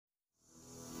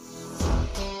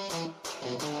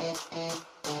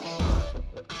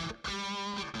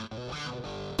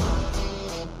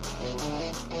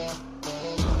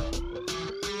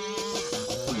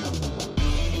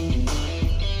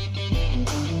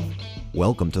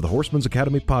Welcome to the Horseman's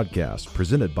Academy podcast,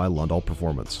 presented by Lundahl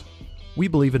Performance. We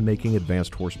believe in making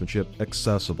advanced horsemanship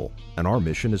accessible, and our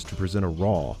mission is to present a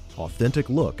raw, authentic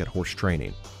look at horse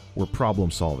training. We're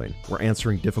problem solving, we're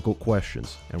answering difficult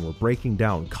questions, and we're breaking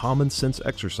down common sense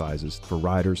exercises for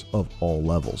riders of all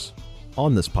levels.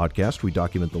 On this podcast, we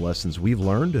document the lessons we've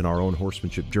learned in our own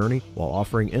horsemanship journey while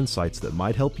offering insights that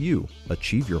might help you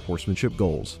achieve your horsemanship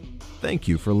goals. Thank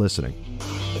you for listening.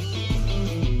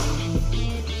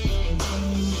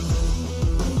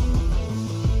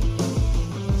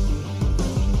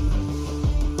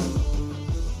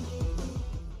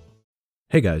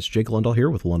 Hey guys, Jake Lundahl here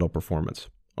with Lundahl Performance.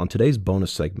 On today's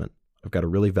bonus segment, I've got a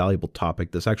really valuable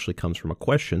topic. This actually comes from a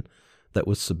question that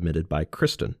was submitted by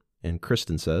Kristen. And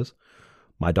Kristen says,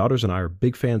 "My daughters and I are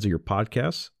big fans of your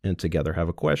podcasts and together have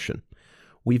a question.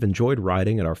 We've enjoyed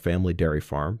riding at our family dairy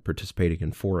farm, participating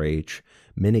in 4-H,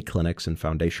 mini clinics, and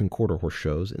foundation quarter horse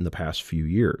shows in the past few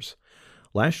years.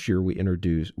 Last year, we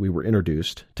were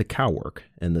introduced to cow work,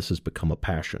 and this has become a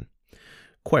passion.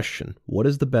 Question, what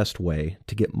is the best way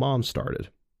to get mom started?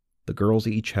 The girls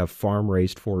each have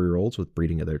farm-raised 4-year-olds with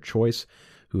breeding of their choice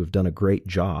who have done a great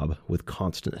job with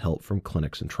constant help from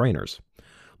clinics and trainers.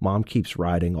 Mom keeps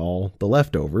riding all the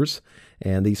leftovers,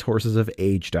 and these horses have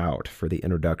aged out for the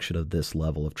introduction of this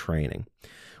level of training.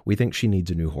 We think she needs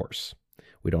a new horse.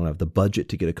 We don't have the budget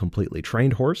to get a completely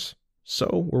trained horse,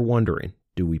 so we're wondering,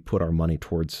 do we put our money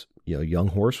towards a young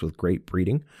horse with great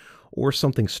breeding, or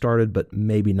something started but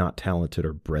maybe not talented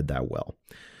or bred that well?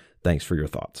 Thanks for your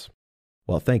thoughts."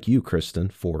 Well, thank you, Kristen,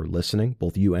 for listening,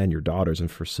 both you and your daughters,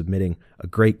 and for submitting a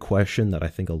great question that I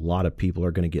think a lot of people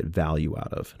are going to get value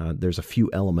out of. There's a few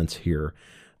elements here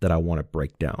that I want to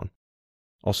break down.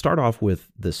 I'll start off with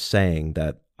this saying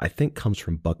that I think comes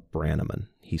from Buck Brannaman.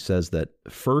 He says that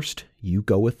first you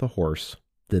go with the horse,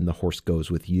 then the horse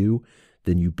goes with you,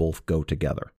 then you both go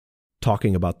together.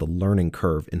 Talking about the learning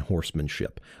curve in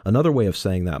horsemanship. Another way of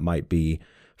saying that might be,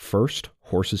 first,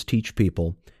 horses teach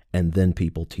people, and then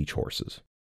people teach horses.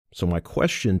 So my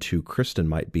question to Kristen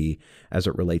might be, as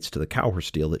it relates to the cow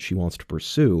horse deal that she wants to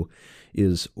pursue,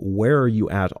 is where are you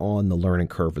at on the learning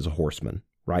curve as a horseman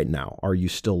right now? Are you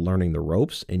still learning the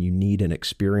ropes and you need an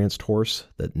experienced horse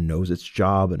that knows its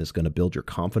job and is going to build your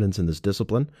confidence in this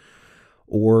discipline?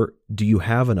 Or do you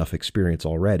have enough experience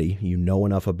already? You know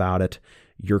enough about it.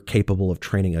 You're capable of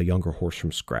training a younger horse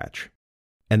from scratch.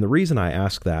 And the reason I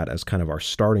ask that as kind of our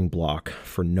starting block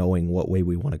for knowing what way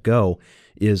we want to go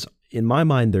is, in my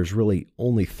mind, there's really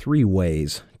only 3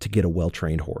 ways to get a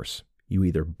well-trained horse. You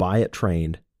either buy it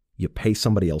trained, you pay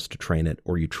somebody else to train it,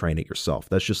 or you train it yourself.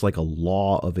 That's just like a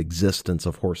law of existence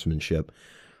of horsemanship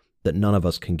that none of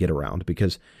us can get around,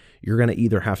 because you're going to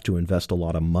either have to invest a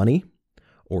lot of money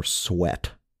or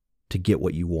sweat to get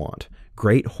what you want.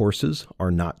 Great horses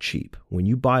are not cheap. When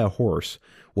you buy a horse,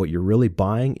 what you're really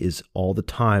buying is all the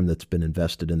time that's been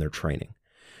invested in their training.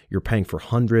 You're paying for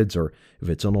hundreds, or if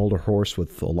it's an older horse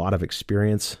with a lot of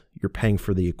experience, you're paying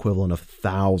for the equivalent of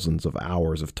thousands of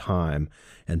hours of time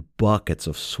and buckets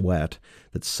of sweat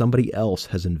that somebody else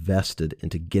has invested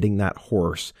into getting that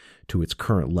horse to its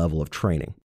current level of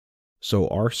training. So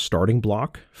our starting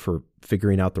block for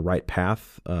figuring out the right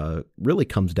path really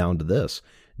comes down to this.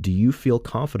 Do you feel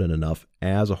confident enough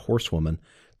as a horsewoman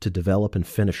to develop and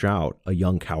finish out a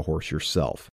young cow horse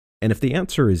yourself? And if the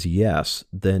answer is yes,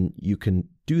 then you can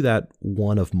do that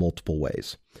one of multiple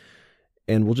ways.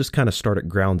 And we'll just kind of start at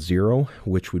ground zero,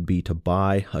 which would be to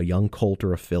buy a young colt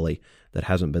or a filly that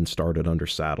hasn't been started under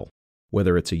saddle.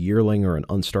 Whether it's a yearling or an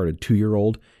unstarted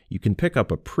 2-year-old, you can pick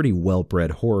up a pretty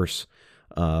well-bred horse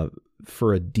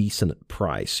for a decent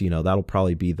price. That'll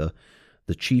probably be the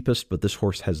cheapest, but this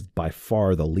horse has by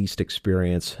far the least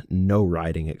experience, no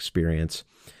riding experience,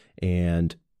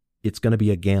 and it's going to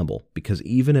be a gamble, because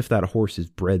even if that horse is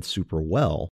bred super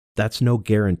well, that's no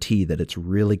guarantee that it's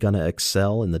really going to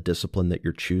excel in the discipline that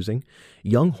you're choosing.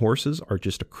 Young horses are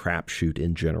just a crapshoot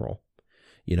in general.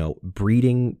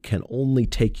 Breeding can only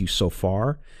take you so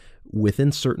far.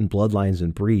 Within certain bloodlines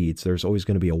and breeds, there's always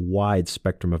going to be a wide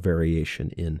spectrum of variation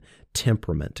in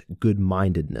temperament,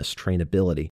 good-mindedness,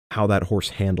 trainability, how that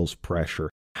horse handles pressure,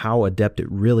 how adept it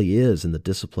really is in the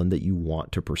discipline that you want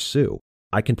to pursue.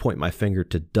 I can point my finger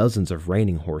to dozens of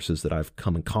reining horses that I've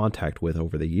come in contact with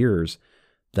over the years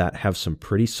that have some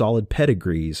pretty solid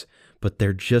pedigrees, but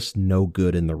they're just no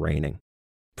good in the reining.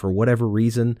 For whatever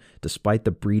reason, despite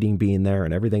the breeding being there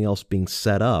and everything else being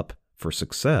set up for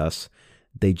success,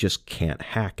 they just can't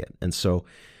hack it. And so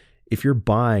if you're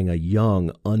buying a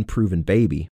young, unproven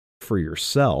baby for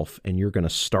yourself and you're going to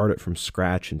start it from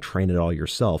scratch and train it all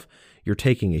yourself, you're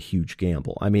taking a huge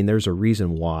gamble. I mean, there's a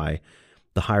reason why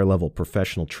the higher level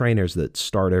professional trainers that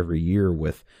start every year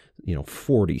with,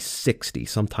 40, 60,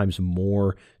 sometimes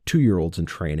more 2-year-olds in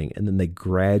training, and then they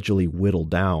gradually whittle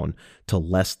down to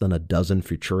less than a dozen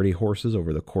futurity horses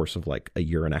over the course of like a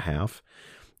year and a half.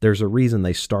 There's a reason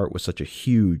they start with such a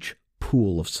huge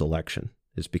pool of selection,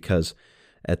 is because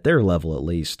at their level at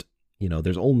least,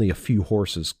 there's only a few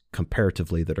horses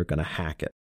comparatively that are going to hack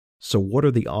it. So what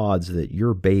are the odds that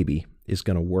your baby is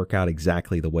going to work out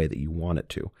exactly the way that you want it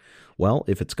to? Well,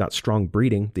 if it's got strong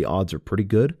breeding, the odds are pretty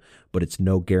good, but it's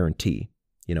no guarantee.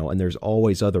 And there's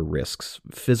always other risks,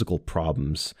 physical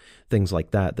problems, things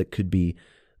like that could be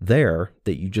there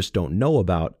that you just don't know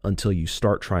about until you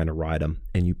start trying to ride them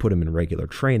and you put them in regular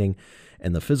training,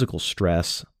 and the physical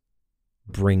stress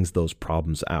brings those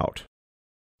problems out.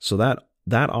 So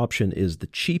that option is the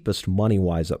cheapest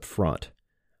money-wise up front,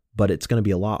 but it's going to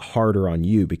be a lot harder on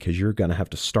you because you're going to have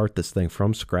to start this thing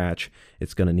from scratch.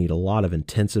 It's going to need a lot of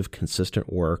intensive,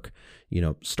 consistent work.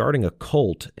 Starting a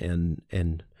colt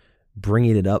and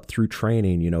bringing it up through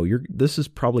training, this is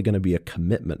probably going to be a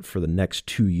commitment for the next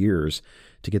 2 years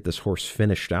to get this horse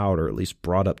finished out, or at least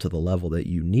brought up to the level that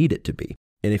you need it to be.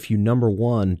 And if you, number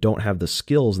one, don't have the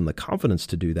skills and the confidence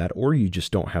to do that, or you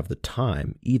just don't have the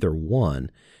time, either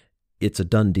one, it's a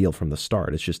done deal from the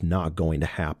start. It's just not going to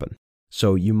happen.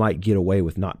 So you might get away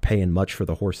with not paying much for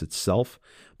the horse itself,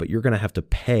 but you're going to have to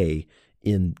pay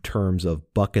in terms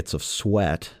of buckets of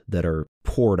sweat that are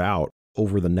poured out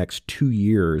over the next 2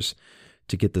 years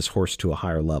to get this horse to a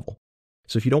higher level.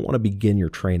 So if you don't want to begin your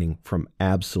training from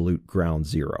absolute ground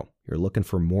zero, you're looking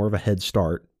for more of a head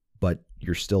start, but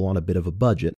you're still on a bit of a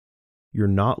budget, you're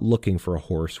not looking for a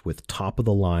horse with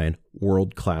top-of-the-line,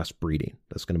 world-class breeding.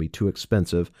 That's going to be too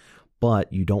expensive,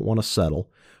 but you don't want to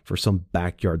settle for some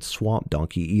backyard swamp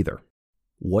donkey either.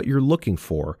 What you're looking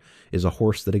for is a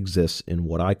horse that exists in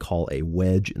what I call a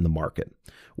wedge in the market.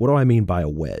 What do I mean by a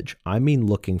wedge? I mean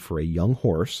looking for a young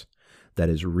horse that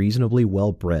is reasonably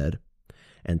well bred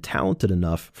and talented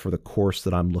enough for the course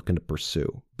that I'm looking to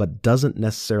pursue, but doesn't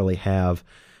necessarily have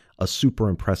a super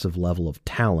impressive level of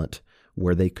talent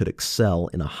where they could excel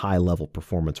in a high-level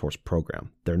performance horse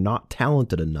program. They're not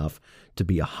talented enough to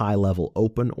be a high-level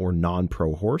open or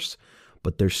non-pro horse,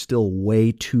 but they're still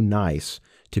way too nice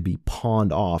to be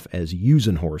pawned off as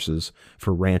using horses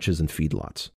for ranches and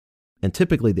feedlots. And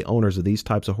typically the owners of these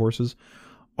types of horses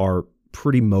are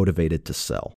pretty motivated to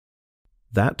sell.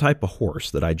 That type of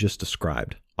horse that I just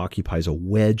described occupies a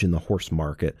wedge in the horse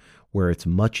market where it's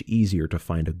much easier to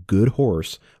find a good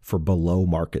horse for below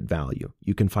market value.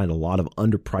 You can find a lot of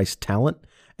underpriced talent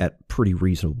at pretty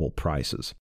reasonable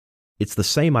prices. It's the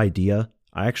same idea.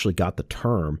 I actually got the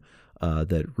term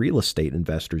that real estate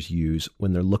investors use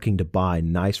when they're looking to buy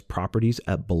nice properties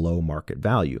at below market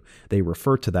value. They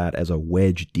refer to that as a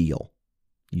wedge deal.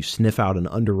 You sniff out an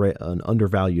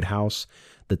undervalued house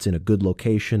that's in a good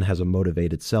location, has a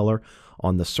motivated seller.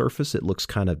 On the surface, it looks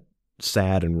kind of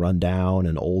sad and run down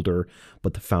and older,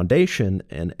 but the foundation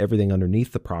and everything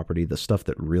underneath the property, the stuff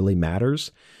that really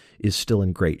matters, is still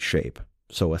in great shape.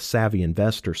 So a savvy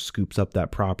investor scoops up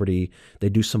that property, they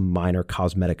do some minor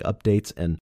cosmetic updates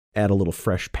and add a little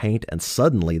fresh paint, and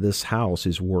suddenly this house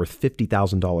is worth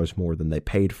 $50,000 more than they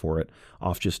paid for it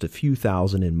off just a few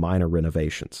thousand in minor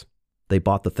renovations. They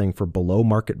bought the thing for below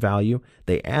market value,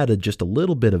 they added just a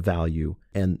little bit of value,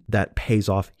 and that pays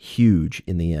off huge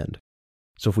in the end.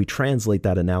 So if we translate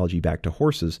that analogy back to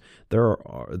horses,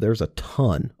 there's a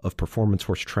ton of performance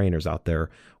horse trainers out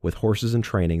there with horses in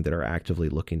training that are actively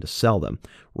looking to sell them.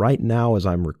 Right now, as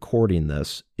I'm recording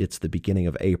this, it's the beginning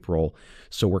of April,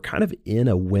 so we're kind of in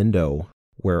a window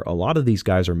where a lot of these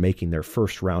guys are making their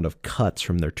first round of cuts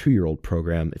from their 2-year-old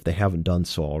program if they haven't done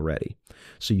so already.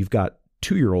 So you've got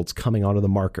 2-year-olds coming onto the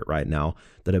market right now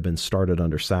that have been started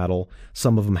under saddle.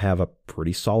 Some of them have a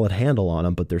pretty solid handle on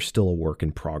them, but they're still a work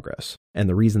in progress. And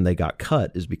the reason they got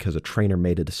cut is because a trainer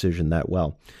made a decision that,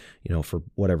 well, for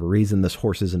whatever reason, this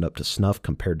horse isn't up to snuff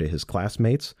compared to his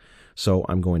classmates, so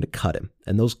I'm going to cut him.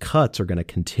 And those cuts are going to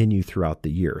continue throughout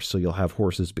the year. So you'll have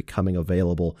horses becoming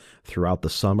available throughout the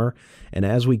summer. And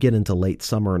as we get into late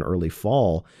summer and early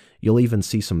fall, you'll even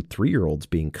see some 3-year-olds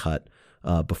being cut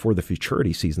before the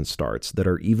futurity season starts that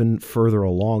are even further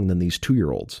along than these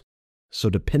 2-year-olds. So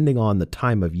depending on the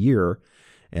time of year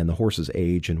and the horse's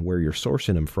age and where you're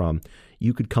sourcing them from,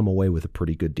 you could come away with a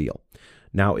pretty good deal.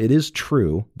 Now, it is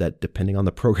true that depending on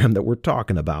the program that we're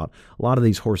talking about, a lot of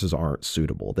these horses aren't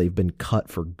suitable. They've been cut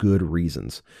for good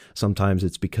reasons. Sometimes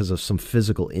it's because of some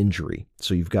physical injury,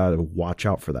 so you've got to watch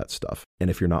out for that stuff. And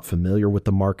if you're not familiar with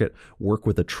the market, work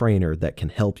with a trainer that can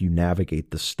help you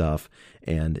navigate this stuff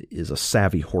and is a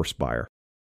savvy horse buyer.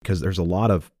 because there's a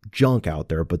lot of junk out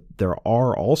there, but there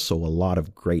are also a lot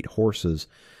of great horses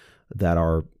that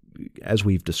are, as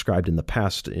we've described in the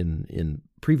past in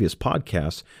previous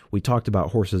podcasts, we talked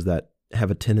about horses that have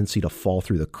a tendency to fall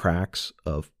through the cracks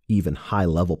of even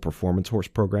high-level performance horse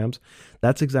programs.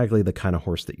 That's exactly the kind of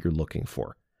horse that you're looking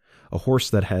for. A horse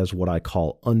that has what I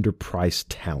call underpriced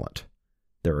talent.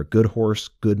 They're a good horse,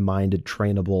 good-minded,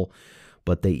 trainable,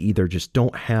 but they either just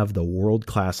don't have the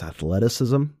world-class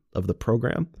athleticism of the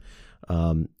program.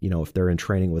 If they're in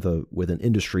training with an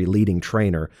industry-leading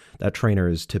trainer, that trainer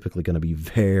is typically going to be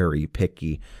very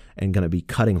picky and going to be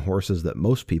cutting horses that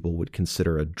most people would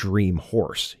consider a dream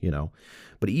horse,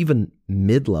 But even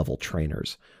mid-level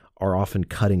trainers are often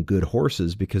cutting good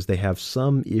horses because they have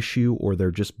some issue or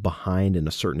they're just behind in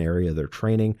a certain area of their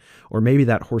training, or maybe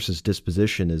that horse's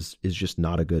disposition is just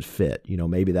not a good fit.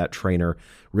 Maybe that trainer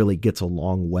really gets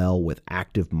along well with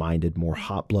active-minded, more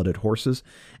hot-blooded horses,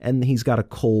 and he's got a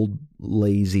cold,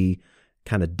 lazy,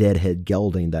 kind of deadhead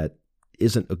gelding that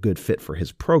isn't a good fit for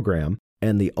his program.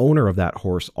 And the owner of that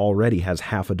horse already has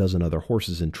half a dozen other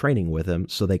horses in training with him,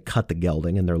 so they cut the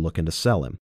gelding and they're looking to sell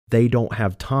him. They don't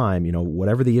have time,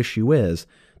 whatever the issue is,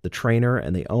 the trainer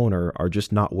and the owner are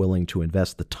just not willing to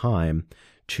invest the time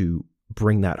to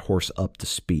bring that horse up to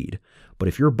speed. But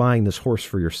if you're buying this horse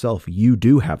for yourself, you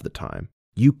do have the time.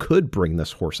 You could bring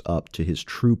this horse up to his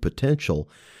true potential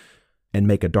and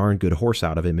make a darn good horse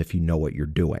out of him if you know what you're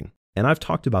doing. And I've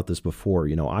talked about this before.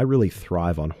 I really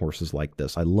thrive on horses like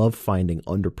this. I love finding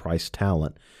underpriced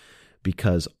talent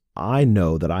because I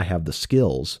know that I have the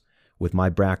skills with my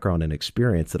background and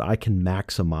experience that I can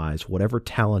maximize whatever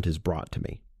talent is brought to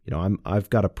me. I've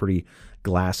got a pretty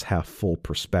glass half full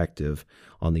perspective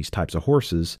on these types of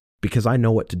horses because I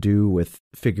know what to do with,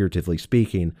 figuratively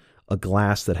speaking, a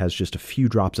glass that has just a few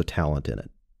drops of talent in it.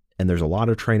 And there's a lot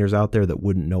of trainers out there that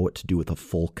wouldn't know what to do with a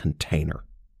full container.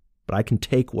 But I can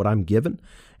take what I'm given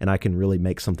and I can really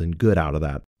make something good out of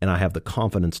that. And I have the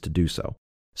confidence to do so.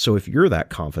 So if you're that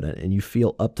confident and you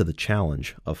feel up to the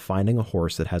challenge of finding a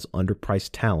horse that has underpriced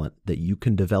talent that you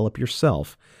can develop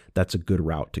yourself, that's a good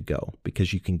route to go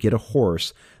because you can get a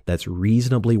horse that's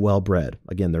reasonably well bred.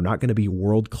 Again, they're not going to be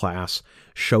world-class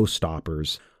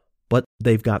showstoppers, but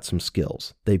they've got some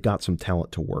skills. They've got some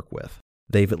talent to work with.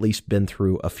 They've at least been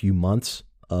through a few months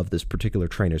of this particular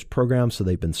trainer's program, so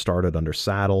they've been started under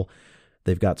saddle.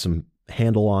 They've got some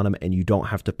handle on them, and you don't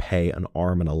have to pay an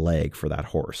arm and a leg for that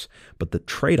horse. But the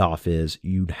trade-off is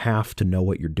you'd have to know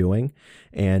what you're doing,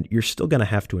 and you're still going to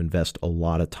have to invest a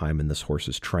lot of time in this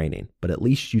horse's training. But at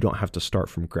least you don't have to start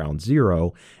from ground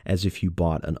zero as if you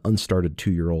bought an unstarted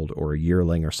 2-year-old or a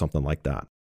yearling or something like that.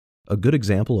 A good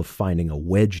example of finding a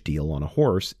wedge deal on a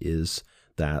horse is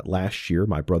that last year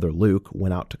my brother Luke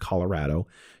went out to Colorado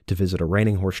to visit a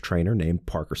reining horse trainer named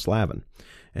Parker Slavin.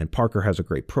 And Parker has a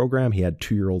great program. He had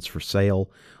 2-year-olds for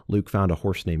sale. Luke found a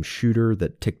horse named Shooter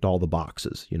that ticked all the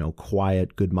boxes.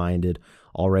 Quiet, good-minded,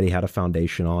 already had a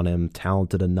foundation on him,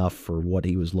 talented enough for what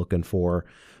he was looking for,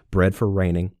 bred for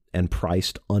reining, and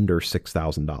priced under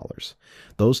 $6,000.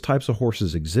 Those types of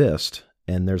horses exist,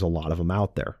 and there's a lot of them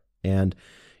out there. And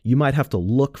you might have to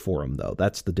look for them, though.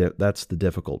 That's the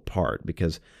difficult part,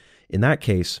 because in that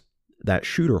case, that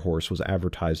Shooter horse was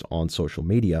advertised on social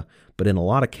media, but in a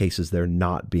lot of cases, they're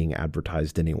not being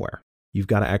advertised anywhere. You've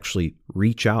got to actually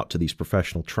reach out to these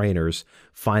professional trainers,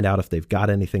 find out if they've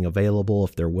got anything available,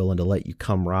 if they're willing to let you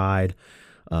come ride,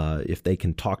 if they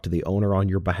can talk to the owner on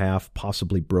your behalf,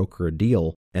 possibly broker a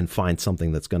deal, and find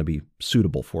something that's going to be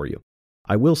suitable for you.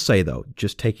 I will say, though,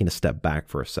 just taking a step back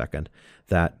for a second,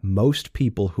 that most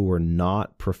people who are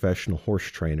not professional horse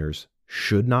trainers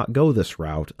should not go this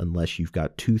route unless you've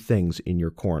got two things in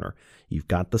your corner. You've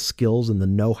got the skills and the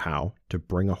know-how to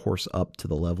bring a horse up to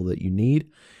the level that you need,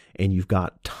 and you've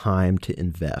got time to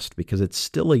invest because it's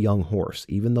still a young horse.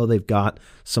 Even though they've got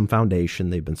some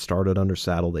foundation, they've been started under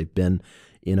saddle, they've been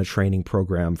in a training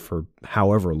program for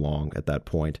however long at that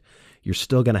point, you're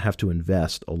still going to have to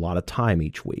invest a lot of time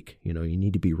each week. You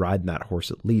need to be riding that horse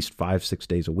at least 5-6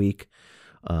 days a week,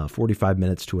 45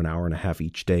 minutes to an hour and a half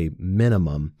each day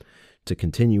minimum, to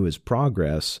continue his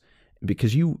progress,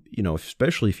 because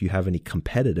especially if you have any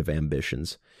competitive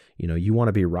ambitions, you want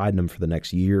to be riding them for the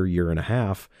next year and a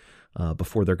half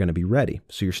before they're going to be ready.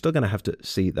 So you're still going to have to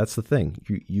see, that's the thing.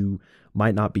 You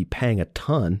might not be paying a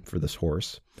ton for this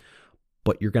horse,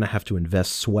 but you're going to have to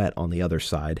invest sweat on the other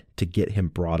side to get him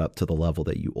brought up to the level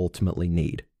that you ultimately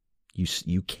need.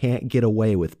 You can't get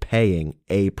away with paying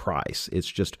a price. It's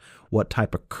just what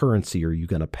type of currency are you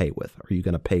going to pay with? Are you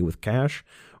going to pay with cash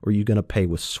or are you going to pay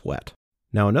with sweat?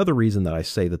 Now, another reason that I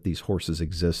say that these horses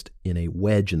exist in a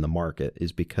wedge in the market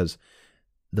is because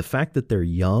the fact that they're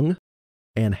young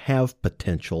and have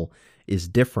potential is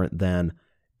different than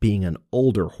being an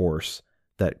older horse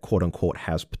that quote unquote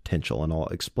has potential. And I'll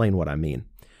explain what I mean.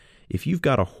 If you've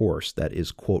got a horse that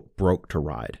is quote broke to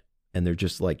ride, and they're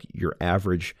just like your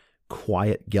average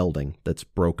quiet gelding that's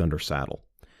broke under saddle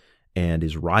and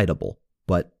is rideable,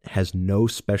 but has no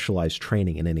specialized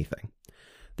training in anything.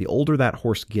 The older that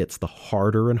horse gets, the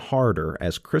harder and harder,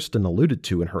 as Kristen alluded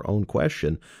to in her own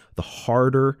question, the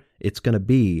harder it's going to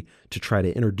be to try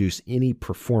to introduce any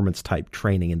performance type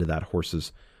training into that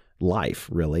horse's life,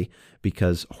 really,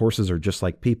 because horses are just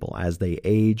like people. As they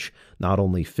age, not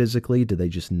only physically do they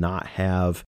just not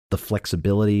have the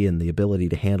flexibility and the ability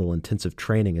to handle intensive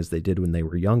training as they did when they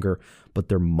were younger, but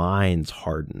their minds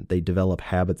harden. They develop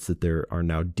habits that are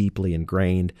now deeply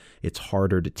ingrained. It's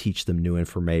harder to teach them new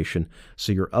information.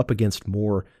 So you're up against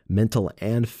more mental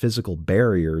and physical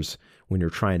barriers when you're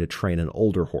trying to train an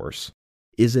older horse.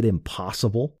 Is it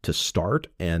impossible to start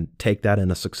and take that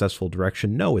in a successful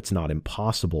direction? No, it's not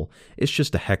impossible. It's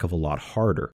just a heck of a lot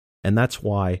harder. And that's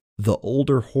why the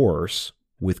older horse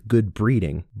with good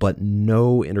breeding, but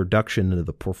no introduction into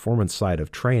the performance side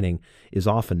of training is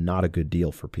often not a good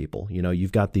deal for people. You know,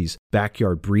 you've got these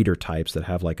backyard breeder types that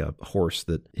have like a horse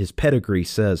that his pedigree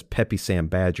says Peppy Sam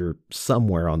Badger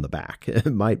somewhere on the back.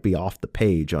 It might be off the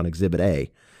page on Exhibit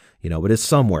A, but it's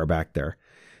somewhere back there.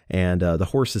 And the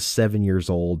horse is 7 years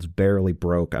old, barely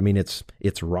broke. I mean, it's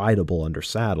rideable under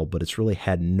saddle, but it's really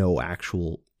had no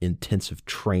actual intensive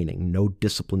training, no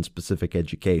discipline-specific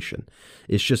education.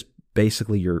 It's just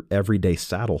basically your everyday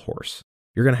saddle horse.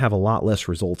 You're going to have a lot less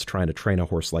results trying to train a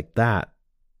horse like that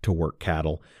to work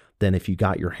cattle than if you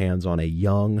got your hands on a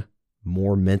young,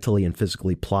 more mentally and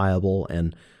physically pliable,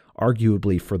 and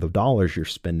arguably for the dollars you're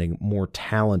spending, more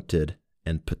talented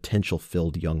and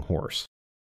potential-filled young horse.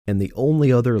 And the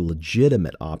only other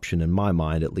legitimate option in my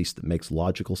mind, at least that makes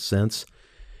logical sense,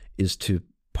 is to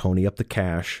pony up the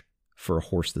cash for a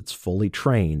horse that's fully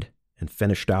trained and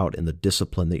finished out in the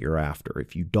discipline that you're after.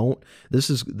 If you don't, this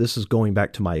is going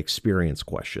back to my experience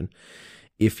question.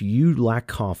 If you lack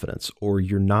confidence or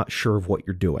you're not sure of what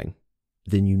you're doing,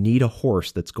 then you need a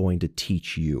horse that's going to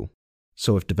teach you.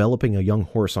 So if developing a young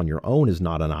horse on your own is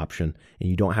not an option and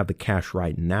you don't have the cash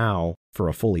right now for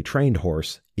a fully trained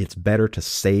horse, it's better to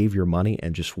save your money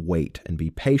and just wait and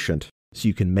be patient so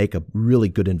you can make a really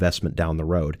good investment down the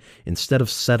road instead of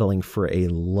settling for a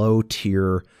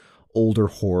low-tier older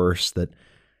horse that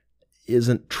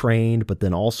isn't trained, but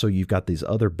then also you've got these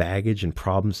other baggage and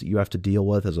problems that you have to deal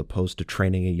with as opposed to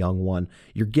training a young one.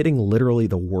 You're getting literally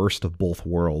the worst of both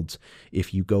worlds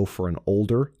if you go for an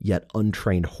older yet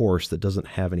untrained horse that doesn't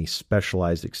have any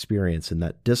specialized experience in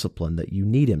that discipline that you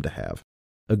need him to have.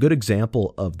 A good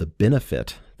example of the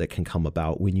benefit that can come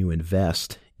about when you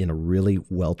invest in a really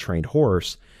well-trained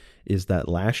horse is that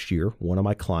last year, one of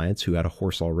my clients who had a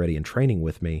horse already in training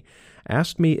with me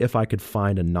asked me if I could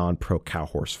find a non-pro cow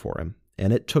horse for him.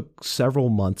 And it took several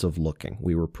months of looking.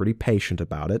 We were pretty patient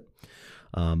about it.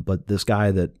 But this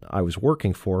guy that I was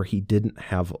working for, he didn't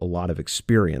have a lot of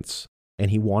experience.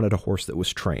 And he wanted a horse that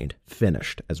was trained,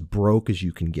 finished, as broke as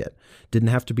you can get. Didn't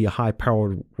have to be a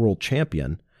high-powered world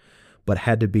champion, but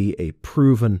had to be a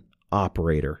proven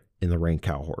operator in the rein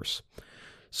cow horse.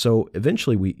 So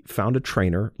eventually we found a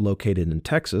trainer located in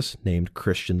Texas named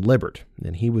Christian Libert,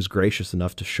 and he was gracious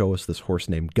enough to show us this horse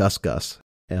named Gus Gus.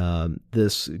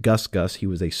 This Gus Gus, he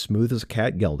was a smooth as a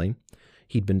cat gelding.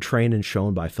 He'd been trained and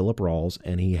shown by Philip Rawls,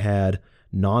 and he had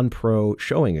non-pro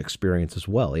showing experience as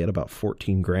well. He had about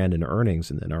 $14,000 in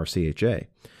earnings in RCHA.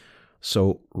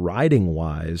 So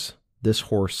riding-wise, this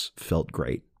horse felt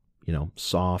great.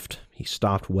 Soft. He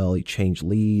stopped well. He changed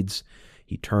leads.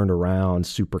 He turned around,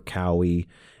 super cowy.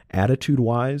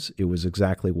 Attitude-wise, it was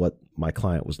exactly what my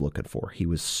client was looking for. He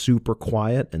was super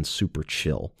quiet and super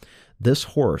chill. This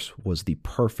horse was the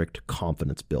perfect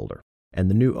confidence builder. And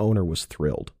the new owner was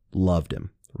thrilled, loved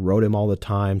him, rode him all the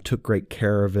time, took great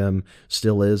care of him,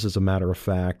 still is, as a matter of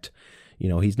fact.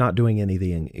 He's not doing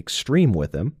anything extreme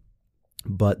with him.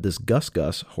 But this Gus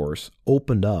Gus horse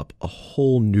opened up a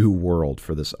whole new world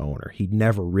for this owner. He'd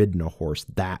never ridden a horse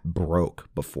that broke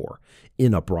before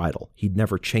in a bridle. He'd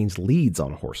never changed leads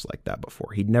on a horse like that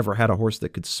before. He'd never had a horse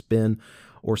that could spin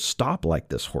or stop like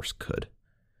this horse could.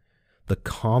 The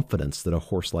confidence that a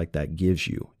horse like that gives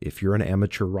you, if you're an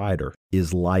amateur rider,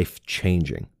 is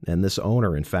life-changing. And this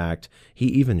owner, in fact, he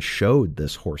even showed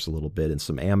this horse a little bit in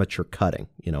some amateur cutting.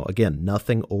 Again,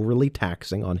 nothing overly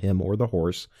taxing on him or the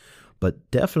horse,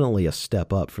 but definitely a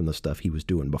step up from the stuff he was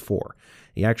doing before.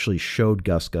 He actually showed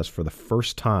Gus Gus for the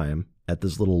first time at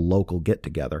this little local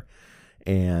get-together,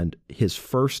 and his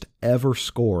first ever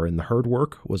score in the herd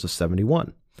work was a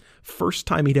 71, First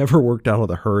time he'd ever worked out of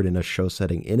the herd in a show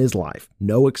setting in his life.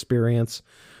 No experience,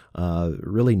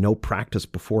 really no practice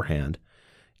beforehand.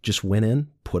 Just went in,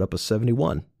 put up a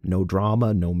 71. No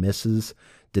drama, no misses,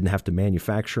 didn't have to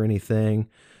manufacture anything.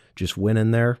 Just went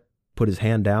in there, put his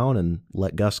hand down, and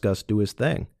let Gus do his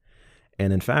thing.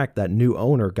 And in fact, that new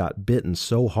owner got bitten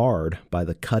so hard by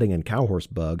the cutting and cow horse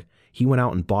bug, he went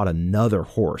out and bought another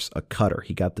horse, a cutter.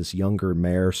 He got this younger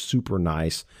mare, super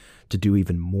nice, to do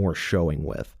even more showing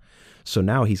with. So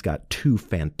now he's got 2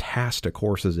 fantastic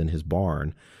horses in his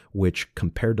barn, which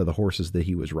compared to the horses that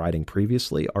he was riding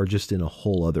previously are just in a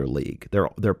whole other league.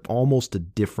 They're almost a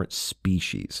different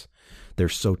species. They're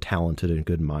so talented and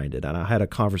good-minded. And I had a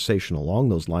conversation along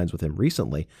those lines with him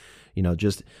recently.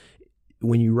 Just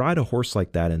when you ride a horse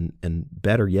like that, and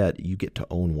better yet, you get to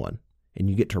own one, and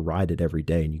you get to ride it every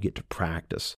day, and you get to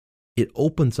practice, it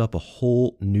opens up a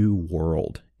whole new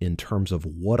world in terms of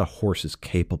what a horse is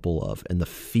capable of and the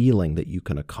feeling that you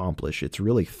can accomplish. It's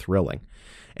really thrilling.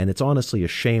 And it's honestly a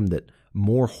shame that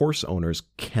more horse owners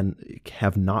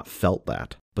have not felt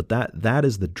that. But that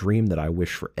is the dream that I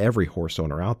wish for every horse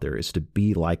owner out there, is to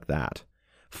be like that.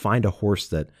 Find a horse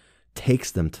that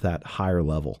takes them to that higher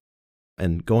level.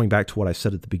 And going back to what I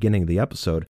said at the beginning of the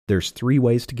episode, there's 3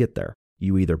 ways to get there.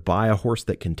 You either buy a horse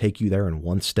that can take you there in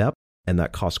one step, and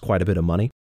that costs quite a bit of money.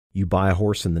 You buy a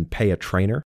horse and then pay a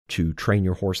trainer to train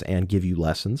your horse and give you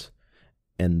lessons,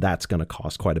 and that's going to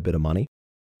cost quite a bit of money.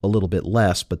 A little bit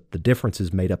less, but the difference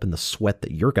is made up in the sweat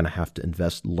that you're going to have to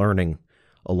invest learning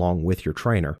along with your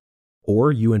trainer.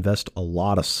 Or you invest a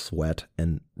lot of sweat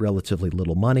and relatively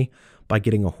little money by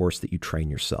getting a horse that you train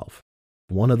yourself.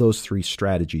 One of those 3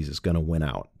 strategies is going to win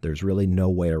out. There's really no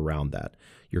way around that.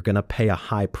 You're going to pay a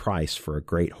high price for a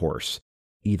great horse,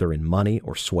 either in money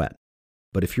or sweat.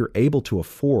 But if you're able to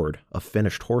afford a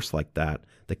finished horse like that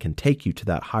can take you to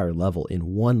that higher level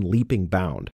in one leaping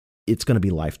bound, it's going to be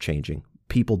life-changing.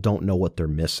 People don't know what they're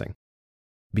missing,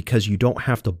 because you don't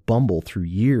have to bumble through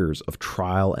years of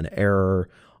trial and error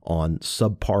on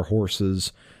subpar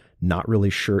horses, not really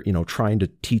sure, trying to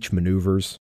teach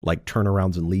maneuvers like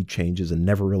turnarounds and lead changes and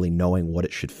never really knowing what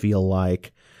it should feel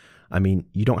like. I mean,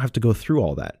 you don't have to go through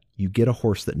all that. You get a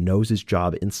horse that knows his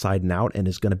job inside and out and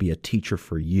is going to be a teacher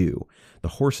for you. The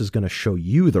horse is going to show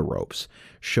you the ropes,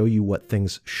 show you what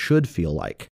things should feel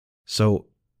like. So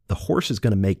the horse is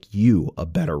going to make you a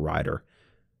better rider.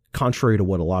 Contrary to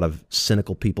what a lot of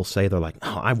cynical people say, they're like,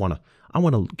 "Oh, I want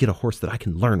to get a horse that I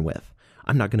can learn with.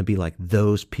 I'm not going to be like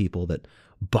those people that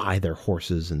buy their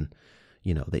horses and,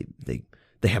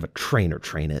 they have a trainer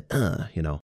train it."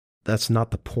 That's not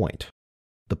the point.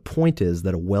 The point is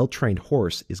that a well-trained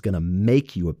horse is going to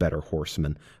make you a better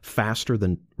horseman faster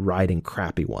than riding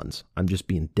crappy ones. I'm just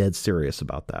being dead serious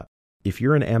about that. If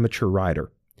you're an amateur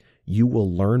rider, you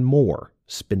will learn more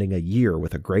spending a year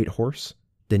with a great horse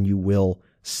than you will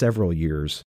several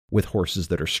years with horses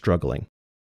that are struggling.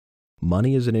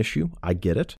 Money is an issue, I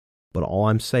get it, but all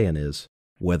I'm saying is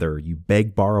whether you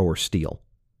beg, borrow, or steal,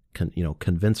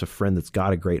 convince a friend that's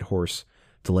got a great horse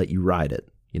to let you ride it.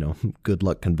 Good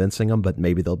luck convincing them, but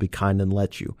maybe they'll be kind and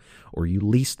let you. Or you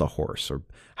lease the horse, or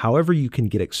however you can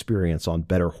get experience on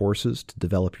better horses to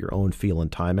develop your own feel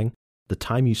and timing. The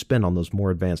time you spend on those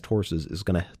more advanced horses is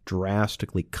going to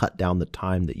drastically cut down the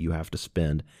time that you have to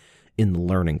spend in the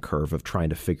learning curve of trying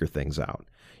to figure things out.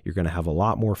 You're going to have a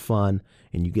lot more fun,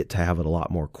 and you get to have it a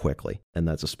lot more quickly. And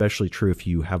that's especially true if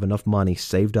you have enough money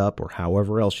saved up or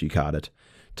however else you got it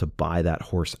to buy that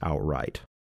horse outright.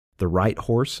 The right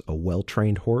horse, a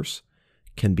well-trained horse,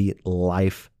 can be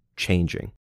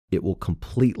life-changing. It will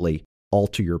completely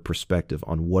alter your perspective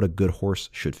on what a good horse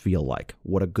should feel like,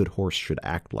 what a good horse should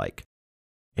act like.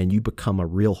 And you become a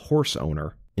real horse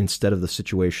owner instead of the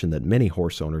situation that many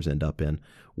horse owners end up in,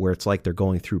 where it's like they're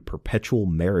going through perpetual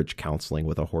marriage counseling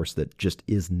with a horse that just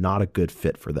is not a good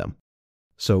fit for them.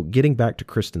 So getting back to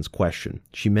Kristen's question,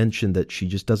 she mentioned that she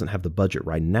just doesn't have the budget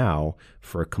right now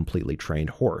for a completely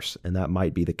trained horse, and that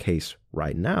might be the case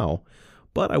right now,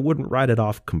 but I wouldn't write it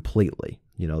off completely.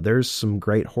 There's some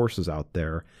great horses out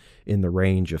there in the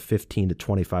range of $15,000 to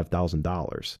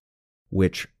 $25,000,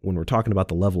 which when we're talking about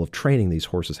the level of training these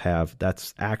horses have,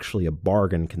 that's actually a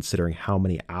bargain considering how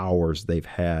many hours they've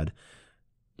had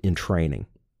in training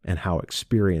and how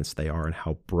experienced they are and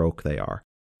how broke they are.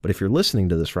 But if you're listening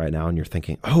to this right now and you're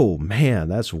thinking, "Oh man,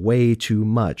 that's way too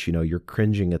much," you're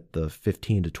cringing at the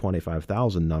 $15,000 to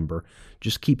 $25,000 number,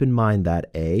 just keep in mind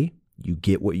that A, you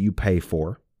get what you pay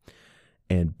for,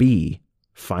 and B,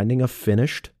 finding a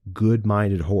finished,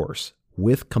 good-minded horse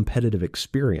with competitive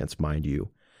experience, mind you,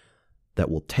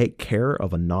 that will take care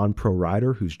of a non-pro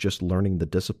rider who's just learning the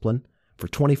discipline for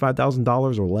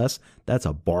 $25,000 or less, that's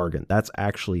a bargain. That's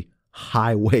actually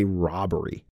highway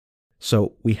robbery.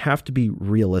 So we have to be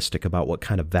realistic about what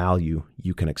kind of value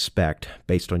you can expect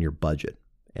based on your budget.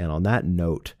 And on that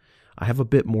note, I have a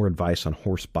bit more advice on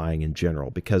horse buying in general,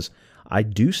 because I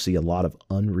do see a lot of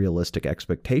unrealistic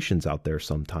expectations out there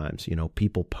sometimes.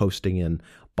 People posting in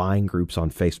buying groups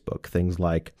on Facebook, things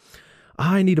like,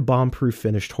 I need a bomb-proof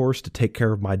finished horse to take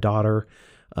care of my daughter,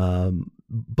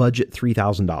 budget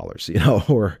 $3,000,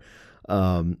 or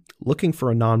looking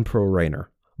for a non-pro reiner,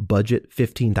 budget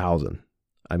 $15,000.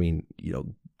 I mean,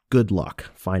 good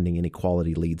luck finding any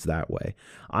quality leads that way.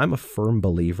 I'm a firm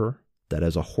believer that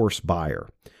as a horse buyer,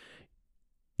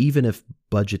 even if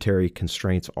budgetary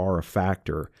constraints are a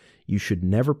factor, you should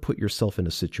never put yourself in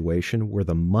a situation where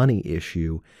the money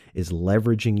issue is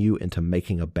leveraging you into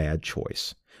making a bad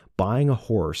choice. Buying a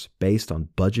horse based on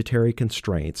budgetary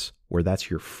constraints, where that's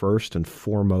your first and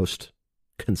foremost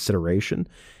consideration,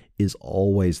 is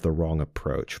always the wrong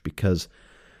approach, because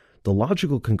the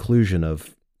logical conclusion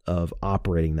of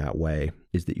operating that way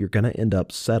is that you're going to end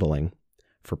up settling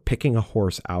for picking a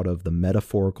horse out of the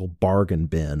metaphorical bargain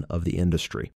bin of the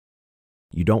industry.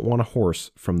 You don't want a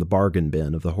horse from the bargain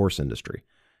bin of the horse industry,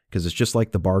 because it's just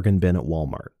like the bargain bin at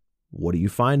Walmart. What do you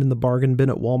find in the bargain bin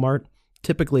at Walmart?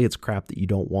 Typically, it's crap that you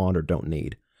don't want or don't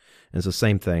need. And it's the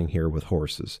same thing here with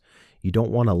horses. You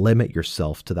don't want to limit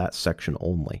yourself to that section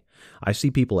only. I see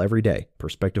people every day,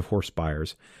 prospective horse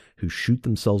buyers, who shoot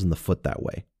themselves in the foot that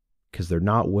way because they're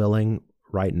not willing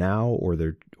right now, or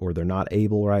they're not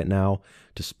able right now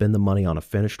to spend the money on a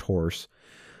finished horse,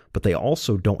 but they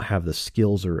also don't have the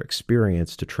skills or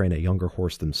experience to train a younger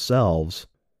horse themselves,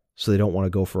 so they don't want to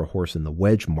go for a horse in the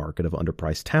wedge market of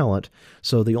underpriced talent.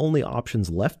 So the only options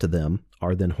left to them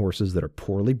are then horses that are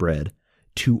poorly bred,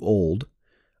 too old,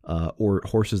 or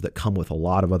horses that come with a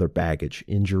lot of other baggage,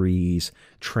 injuries,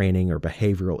 training or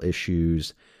behavioral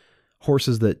issues,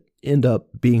 horses that end up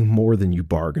being more than you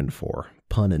bargained for,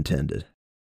 pun intended.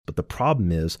 But the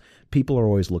problem is, people are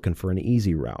always looking for an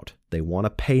easy route. They want to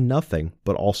pay nothing,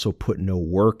 but also put no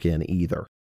work in either.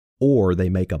 Or they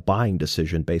make a buying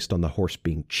decision based on the horse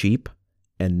being cheap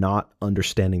and not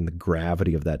understanding the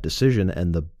gravity of that decision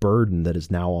and the burden that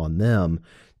is now on them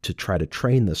to try to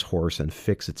train this horse and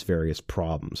fix its various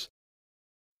problems.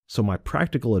 So my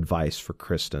practical advice for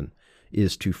Kristen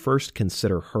is to first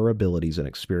consider her abilities and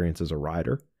experience as a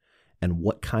rider and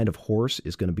what kind of horse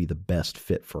is going to be the best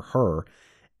fit for her,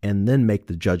 and then make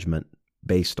the judgment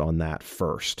based on that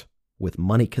first, with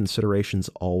money considerations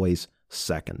always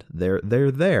second. They're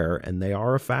there and they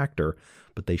are a factor,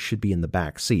 but they should be in the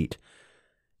back seat.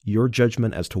 Your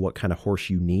judgment as to what kind of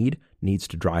horse you need needs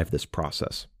to drive this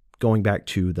process. Going back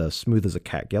to the Smooth as a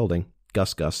Cat gelding,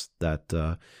 Gus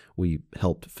that we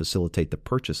helped facilitate the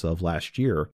purchase of last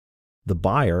year, the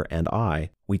buyer and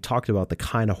we talked about the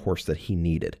kind of horse that he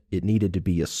needed. It needed to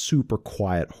be a super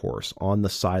quiet horse on the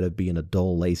side of being a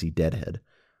dull, lazy deadhead.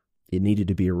 It needed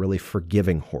to be a really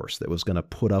forgiving horse that was going to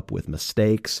put up with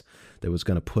mistakes, that was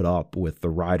going to put up with the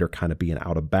rider kind of being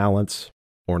out of balance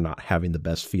or not having the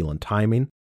best feel and timing.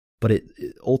 But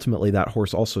ultimately, that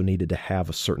horse also needed to have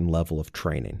a certain level of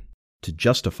training to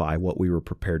justify what we were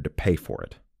prepared to pay for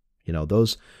it.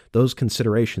 Those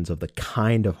considerations of the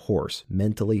kind of horse,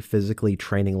 mentally, physically,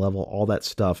 training level, all that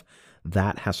stuff,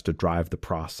 that has to drive the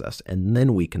process. And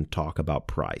then we can talk about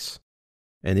price.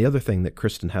 And the other thing that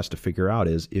Kristen has to figure out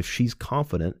is if she's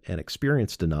confident and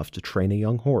experienced enough to train a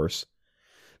young horse,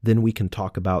 then we can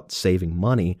talk about saving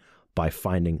money by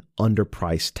finding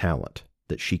underpriced talent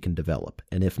that she can develop.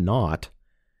 And if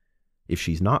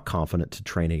she's not confident to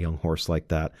train a young horse like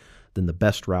that, then the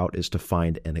best route is to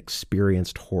find an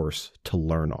experienced horse to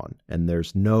learn on. And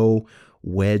there's no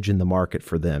wedge in the market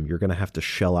for them. You're going to have to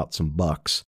shell out some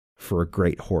bucks for a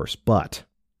great horse, but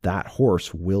that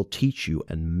horse will teach you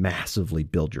and massively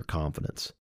build your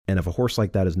confidence. And if a horse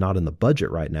like that is not in the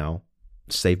budget right now,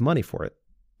 save money for it.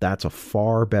 That's a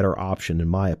far better option, in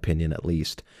my opinion at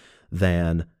least,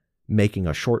 than making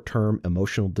a short-term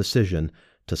emotional decision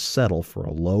to settle for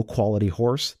a low-quality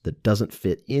horse that doesn't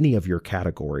fit any of your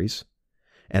categories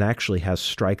and actually has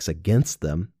strikes against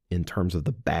them in terms of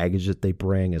the baggage that they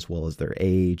bring as well as their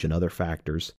age and other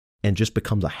factors, and just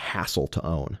becomes a hassle to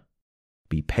own.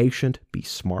 Be patient, be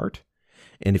smart,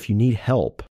 and if you need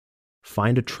help,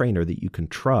 find a trainer that you can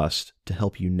trust to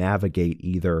help you navigate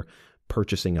either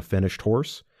purchasing a finished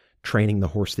horse, training the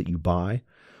horse that you buy,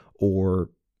 or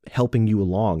helping you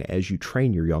along as you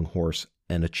train your young horse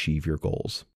and achieve your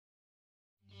goals.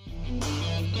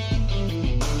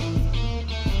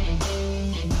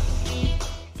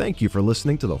 Thank you for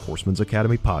listening to the Horseman's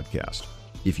Academy podcast.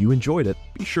 If you enjoyed it,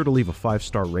 be sure to leave a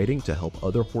 5-star rating to help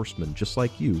other horsemen just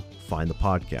like you find the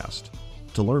podcast.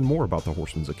 To learn more about the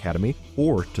Horseman's Academy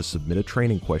or to submit a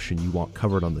training question you want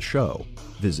covered on the show,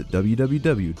 visit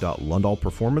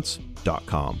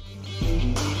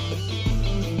www.lundahlperformance.com.